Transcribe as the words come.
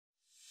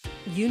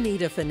You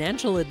need a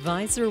financial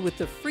advisor with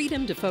the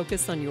freedom to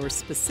focus on your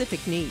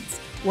specific needs.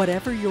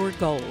 Whatever your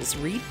goals,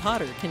 Reed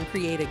Potter can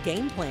create a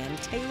game plan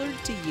tailored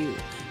to you.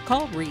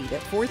 Call Reed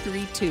at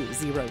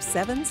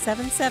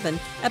 432-0777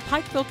 at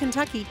Pikeville,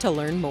 Kentucky to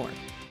learn more.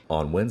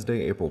 On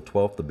Wednesday, April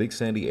 12th, the Big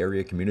Sandy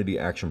Area Community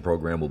Action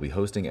Program will be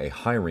hosting a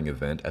hiring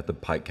event at the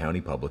Pike County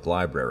Public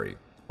Library.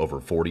 Over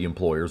 40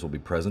 employers will be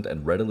present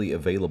and readily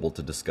available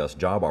to discuss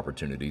job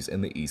opportunities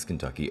in the East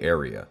Kentucky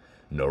area.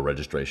 No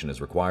registration is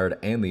required,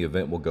 and the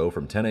event will go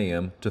from 10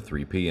 a.m. to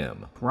 3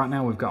 p.m. Right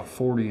now we've got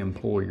 40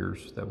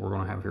 employers that we're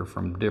going to have here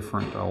from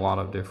a lot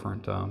of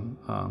different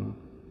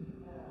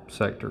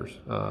sectors.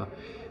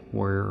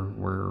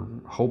 We're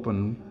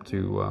hoping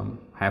to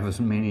have as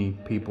many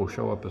people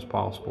show up as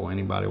possible.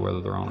 Anybody, whether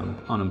they're on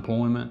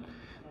unemployment,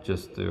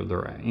 just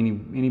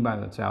anybody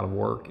that's out of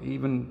work,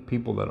 even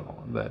people that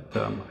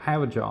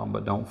have a job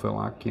but don't feel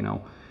like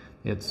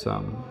it's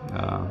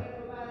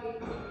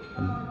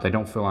they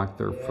don't feel like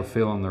they're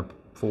fulfilling their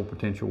full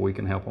potential. We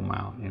can help them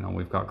out.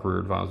 We've got career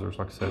advisors,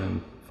 like I said,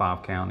 in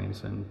 5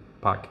 counties, in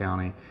Pike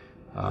County,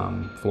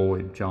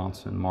 Floyd,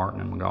 Johnson,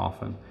 Martin, and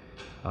McGoffin.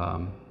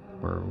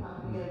 We're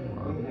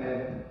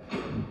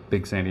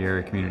Big Sandy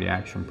Area Community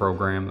Action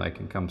Program. They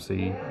can come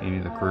see any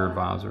of the career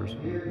advisors.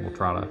 We'll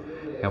try to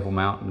help them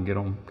out and get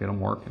them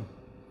working.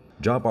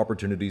 Job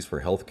opportunities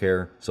for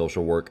healthcare,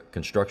 social work,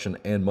 construction,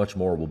 and much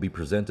more will be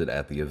presented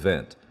at the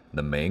event.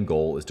 The main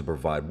goal is to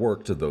provide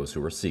work to those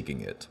who are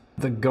seeking it.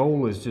 The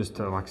goal is just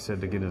to, like I said,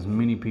 to get as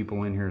many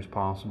people in here as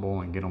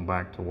possible and get them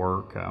back to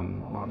work.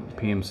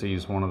 PMC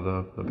is one of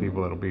the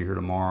people that'll be here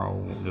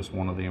tomorrow, just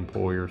one of the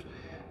employers.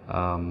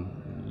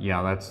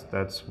 Yeah,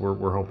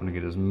 we're hoping to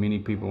get as many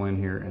people in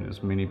here and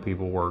as many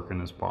people working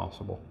as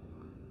possible.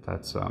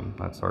 That's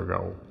our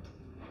goal.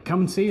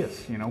 Come and see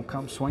us.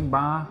 Come swing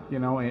by.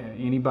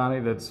 Anybody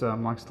that's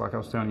like I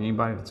was telling you,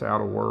 anybody that's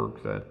out of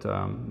work,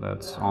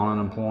 that's on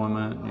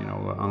unemployment. The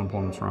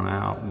unemployment's run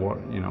out.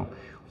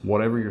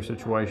 Whatever your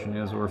situation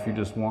is, or if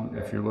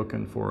you're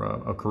looking for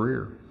a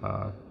career,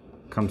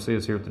 come see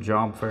us here at the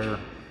job fair.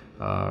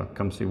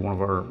 Come see one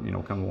of our,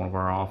 come to one of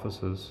our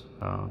offices.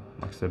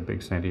 Like I said,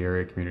 Big Sandy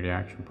Area Community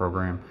Action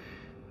Program.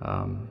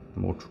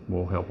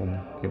 We'll help them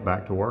get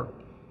back to work.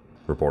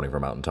 Reporting for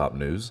Mountaintop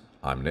News,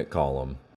 I'm Nick Collum.